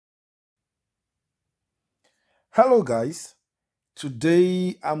Hello guys,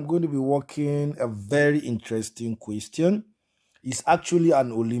 today I'm going to be working a very interesting question. It's actually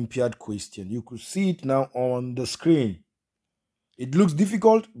an Olympiad question. You could see it now on the screen. It looks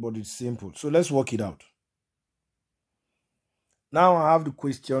difficult, but it's simple. So let's work it out. Now I have the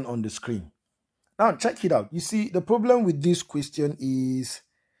question on the screen. Now check it out. You see, the problem with this question is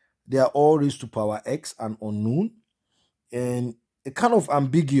they are all raised to power x and unknown and it kind of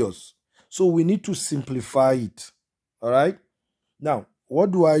ambiguous. So we need to simplify it. All right. Now,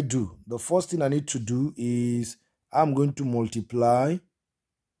 what do I do? The first thing I need to do is I'm going to multiply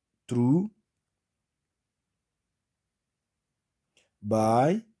through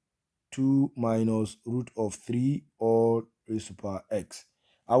by 2 minus root of 3 all raised to power x.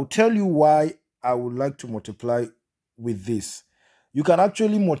 I'll tell you why I would like to multiply with this. You can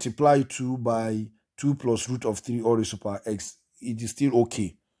actually multiply 2 by 2 plus root of 3 all raised to power x. It is still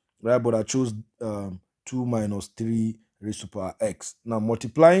okay, right? But I chose 2 minus 3 raised to power x. Now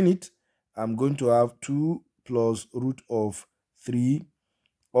multiplying it, I'm going to have 2 plus root of 3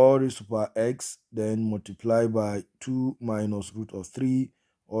 all raised to power x, then multiply by 2 minus root of 3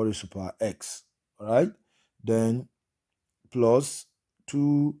 all raised to power x. All right, then plus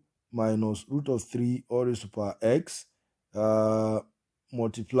 2 minus root of 3 all raised to power x,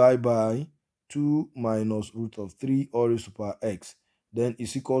 multiply by 2 minus root of 3 all raised to power x, then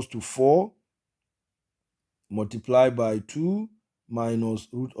is equals to 4 multiply by 2 minus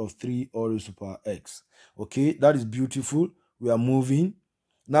root of 3 all raised to power x. Okay, that is beautiful. We are moving.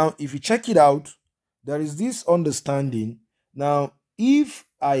 Now, if you check it out, there is this understanding. Now, if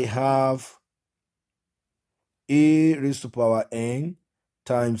I have a raised to power n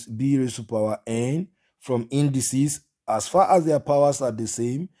times b raised to power n from indices, as far as their powers are the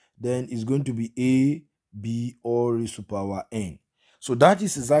same, then it's going to be a, b, all raised to power n. So that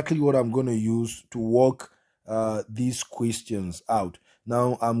is exactly what I'm going to use to work these questions out.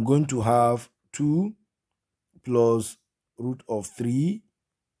 Now I'm going to have 2 plus root of 3,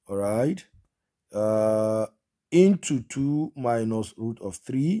 all right, into 2 minus root of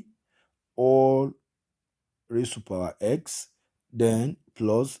 3 all raised to power x, then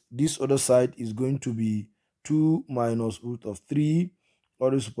plus this other side is going to be 2 minus root of 3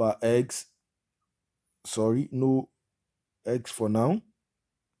 all raised to power x. Sorry, no x for now,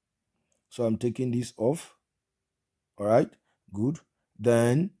 so I'm taking this off. All right, good.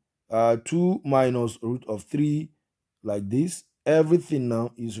 Then 2 minus root of 3 like this. Everything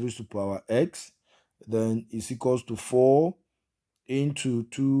now is raised to power x. Then is equals to 4 into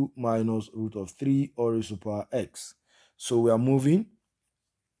 2 minus root of 3 all raised to power x. So we are moving.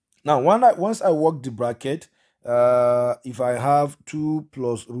 Now, once I work the bracket, if I have 2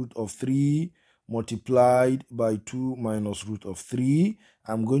 plus root of 3 multiplied by 2 minus root of 3,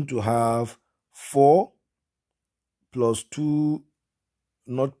 I'm going to have 4 plus 2,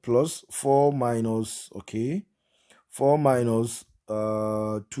 not plus, 4 minus, okay, 4 minus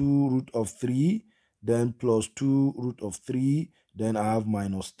 2 root of 3, then plus 2 root of 3, then I have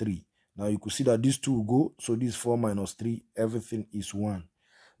minus 3. Now you could see that these two will go, so this 4 minus 3, everything is 1.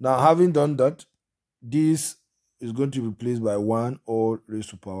 Now having done that, this is going to be replaced by 1 all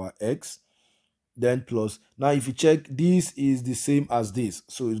raised to power x, then plus. Now if you check, this is the same as this,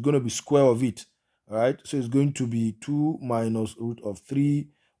 so it's going to be square of it. All right, so it's going to be 2 minus root of 3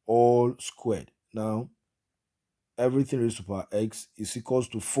 all squared. Now everything raised to power x is equals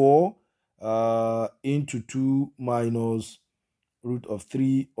to 4 into 2 minus root of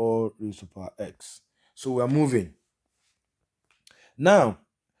 3 all raised to power x. So we're moving. Now,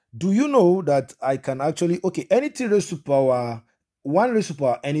 do you know that I can actually, okay, anything raised to power 1 raised to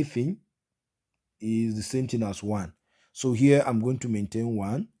power anything is the same thing as 1. So here I'm going to maintain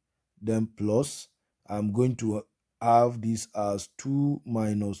 1, then plus, I'm going to have this as 2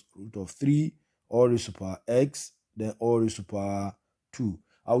 minus root of 3 all raised to power x, then all raised to power 2.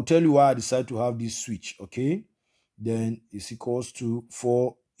 I'll tell you why I decided to have this switch, okay? Then it's equals to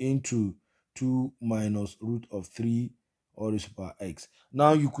 4 into 2 minus root of 3 all raised to power x.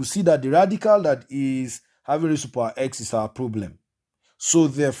 Now you could see that the radical that is having raised to power x is our problem. So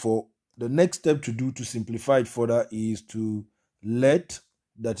therefore, the next step to do to simplify it further is to let,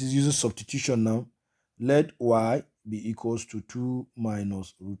 that is using substitution now, let y be equals to 2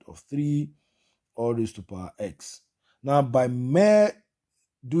 minus root of 3 all raised to power x. Now by mere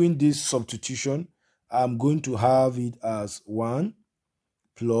doing this substitution, I'm going to have it as 1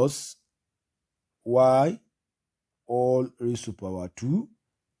 plus y all raised to power 2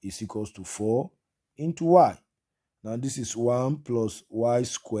 is equals to 4 into y. Now this is 1 plus y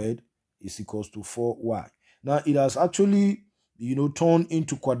squared is equals to 4y. Now it has actually turn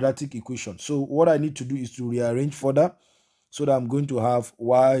into quadratic equation. So what I need to do is to rearrange further, so that I'm going to have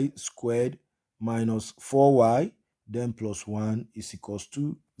y squared minus 4y then plus 1 is equals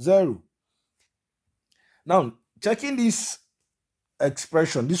to 0. Now, checking this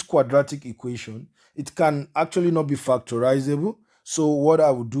expression, this quadratic equation, it can actually not be factorizable. So what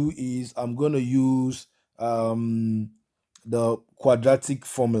I will do is I'm going to use the quadratic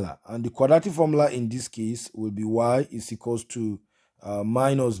formula, and the quadratic formula in this case will be y is equals to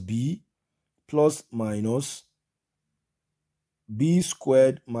minus b plus minus b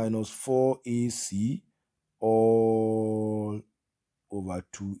squared minus 4ac all over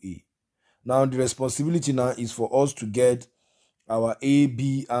 2a. Now the responsibility now is for us to get our a,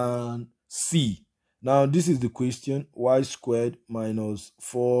 b, and c. Now this is the question: y squared minus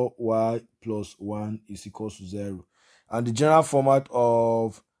 4y plus 1 is equals to 0. And the general format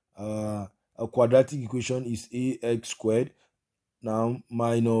of a quadratic equation is ax squared now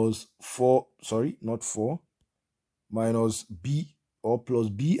minus 4, sorry, not 4, minus b or plus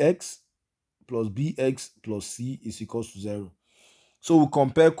bx plus c is equals to 0. So we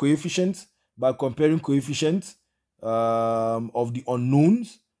compare coefficients. By comparing coefficients of the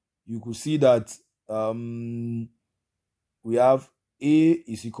unknowns, you could see that we have a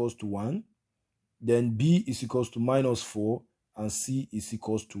is equals to 1, then b is equals to minus 4, and c is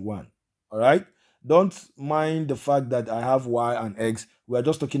equals to 1. All right, don't mind the fact that I have y and x. We are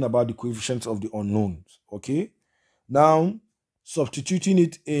just talking about the coefficients of the unknowns. Okay, now substituting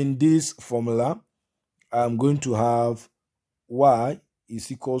it in this formula, I'm going to have y is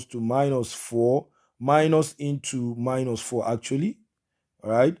equals to minus 4 minus into minus 4 actually,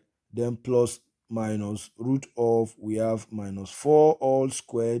 all right, then plus minus root of, we have minus 4 all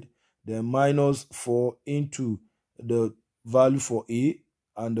squared, then minus 4 into the value for a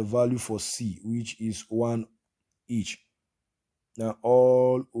and the value for c, which is 1 each. Now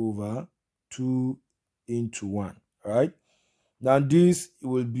all over 2 into 1, all right. Now this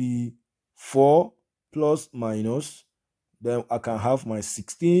will be 4 plus minus, then I can have my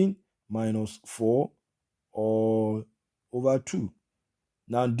 16 minus 4 all over 2.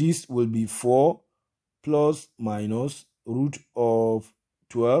 Now this will be 4 plus minus root of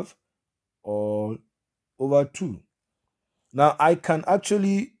 12 all over 2. Now I can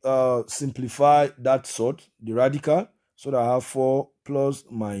actually simplify that sort, the radical, so that I have 4 plus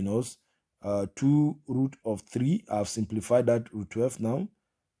minus 2 root of 3. I've simplified that root 12 now.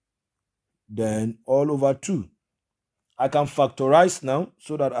 Then all over 2. I can factorize now,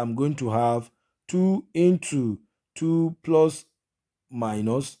 so that I'm going to have 2 into 2 plus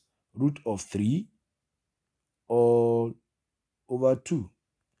minus root of 3 all over 2.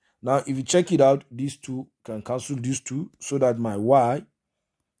 Now, if you check it out, these two can cancel these two, so that my y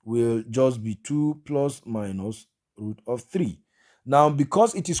will just be 2 plus minus root of 3. Now,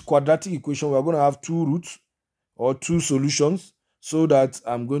 because it is quadratic equation, we're going to have two roots or two solutions, so that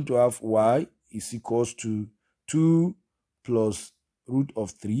I'm going to have y is equals to 2 plus root of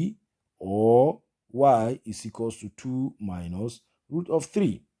 3, or y is equals to 2 minus root of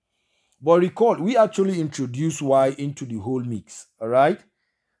 3. But recall, we actually introduced y into the whole mix, all right?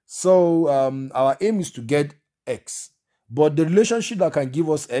 So our aim is to get x. But the relationship that can give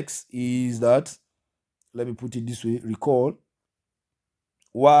us x is that, let me put it this way, recall,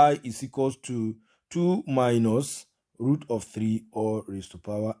 y is equals to 2 minus root of 3 all raised to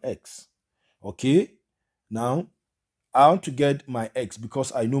power x. Okay, now I want to get my x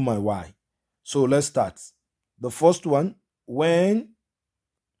because I know my y. So let's start. The first one, when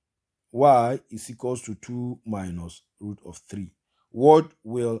y is equals to 2 minus root of 3, what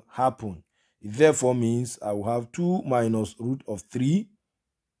will happen? It therefore means I will have 2 minus root of 3.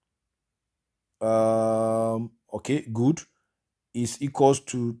 Okay, good. Is equals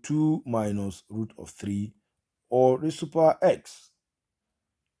to 2 minus root of 3 all raised to power x.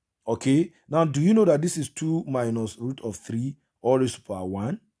 Okay, now do you know that this is 2 minus root of 3 all raised to power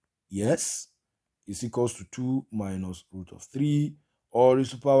 1? Yes, is equals to 2 minus root of 3 all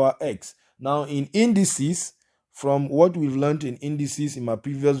raised to power x. Now in indices, from what we've learned in indices in my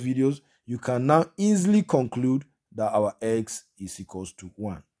previous videos, you can now easily conclude that our x is equals to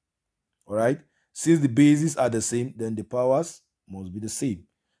 1. All right, since the bases are the same, then the powers must be the same.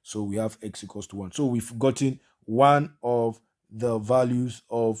 So we have x equals to 1. So we've gotten one of the values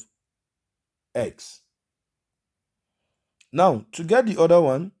of x. Now, to get the other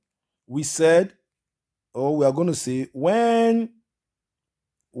one, we said, or we are going to say, when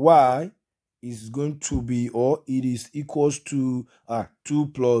y is going to be, or it is equals to 2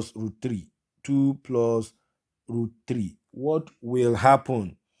 plus root 3. 2 plus root 3. What will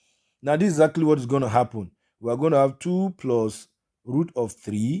happen? Now, this is exactly what is going to happen. We are going to have 2 plus root of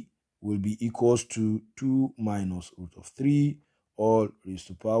 3 will be equals to 2 minus root of 3 all raised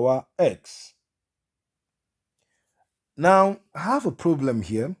to power x. Now, I have a problem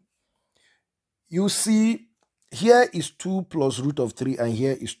here. You see, here is 2 plus root of 3 and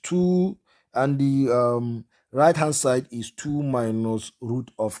here is 2, and the right hand side is 2 minus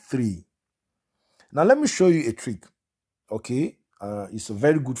root of 3. Now, let me show you a trick, okay? It's a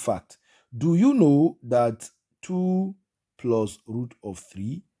very good fact. Do you know that 2 plus root of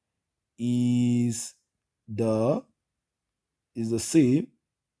 3 is the same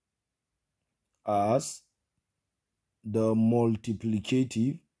as the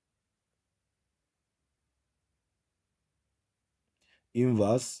multiplicative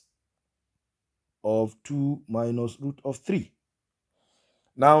inverse of 2 minus root of 3?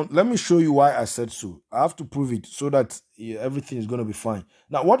 Now, let me show you why I said so. I have to prove it so that everything is going to be fine.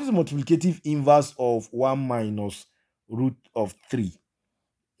 Now, what is the multiplicative inverse of 1 minus root of 3?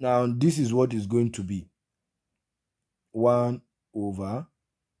 Now, this is what is going to be 1 over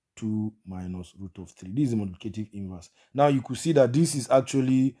 2 minus root of 3. This is the multiplicative inverse. Now, you could see that this is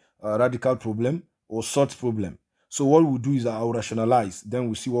actually a radical problem or sort problem. So what we'll do is I'll rationalize. Then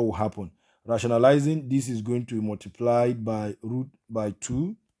we'll see what will happen. Rationalizing, this is going to be multiplied by root by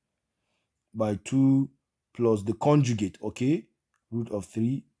 2 plus the conjugate, okay? Root of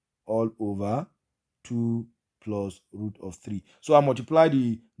 3 all over 2 plus root of 3. So I multiply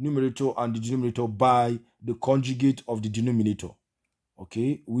the numerator and the denominator by the conjugate of the denominator,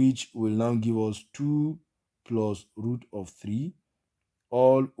 okay? Which will now give us 2 plus root of 3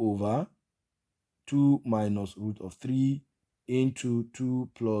 all over 2 minus root of 3 into 2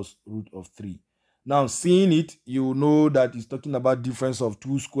 plus root of 3. Now, seeing it, you know that it's talking about difference of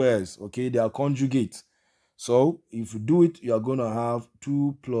two squares, okay? They are conjugates. So, if you do it, you are going to have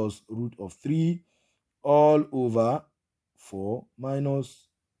 2 plus root of 3 all over 4 minus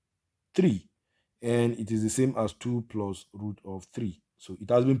 3. And it is the same as 2 plus root of 3. So, it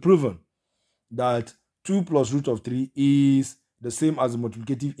has been proven that 2 plus root of 3 is the same as the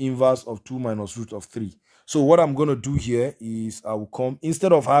multiplicative inverse of 2 minus root of 3. So what I'm going to do here is I will come,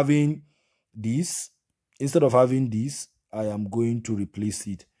 instead of having this, I am going to replace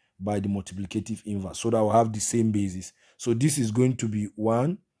it by the multiplicative inverse so that I will have the same basis. So this is going to be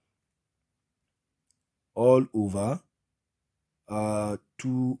 1 all over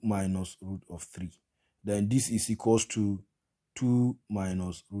 2 minus root of 3. Then this is equals to 2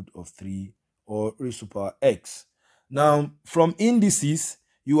 minus root of 3 or raised to power x. Now, from indices,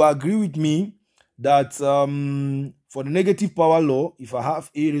 you agree with me that for the negative power law, if I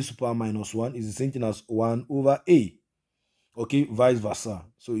have a raised to power minus 1, is the same thing as 1 over a. Okay, vice versa.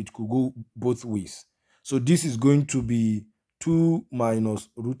 So it could go both ways. So this is going to be 2 minus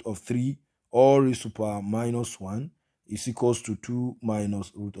root of 3 all raised to power minus 1 is equals to 2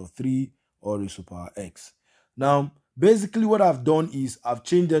 minus root of 3 all raised to power x. Now, basically what I've done is I've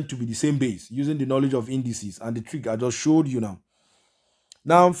changed them to be the same base using the knowledge of indices and the trick I just showed you now.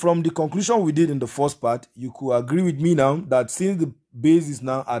 Now, from the conclusion we did in the first part, you could agree with me now that since the bases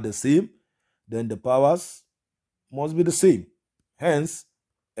now are the same, then the powers must be the same. Hence,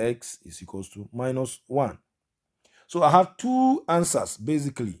 x is equals to minus 1. So I have two answers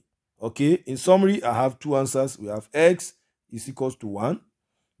basically. Okay, in summary, I have two answers. We have x is equals to 1.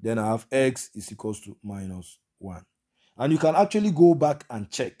 Then I have x is equals to minus 1. And you can actually go back and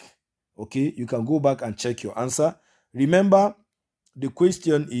check. Okay, you can go back and check your answer. Remember, the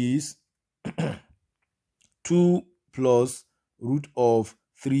question is 2 plus root of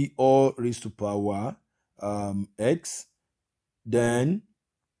 3 all raised to power x. Then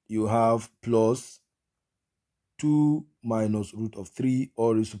you have plus 2 minus root of 3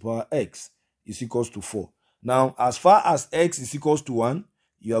 all raised to power x is equals to 4. Now, as far as x is equals to 1,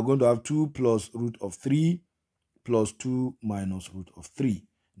 you are going to have 2 plus root of 3 plus 2 minus root of 3.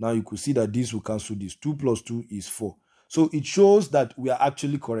 Now, you could see that this will cancel this. 2 plus 2 is 4. So, it shows that we are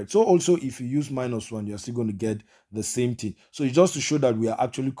actually correct. So, also, if you use minus 1, you're still going to get the same thing. So, it's just to show that we are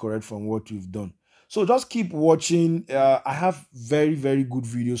actually correct from what we've done. So, just keep watching. I have very, very good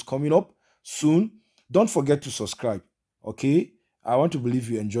videos coming up soon. Don't forget to subscribe, okay? I want to believe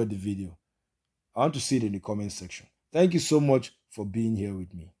you enjoyed the video. I want to see it in the comment section. Thank you so much for being here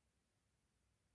with me.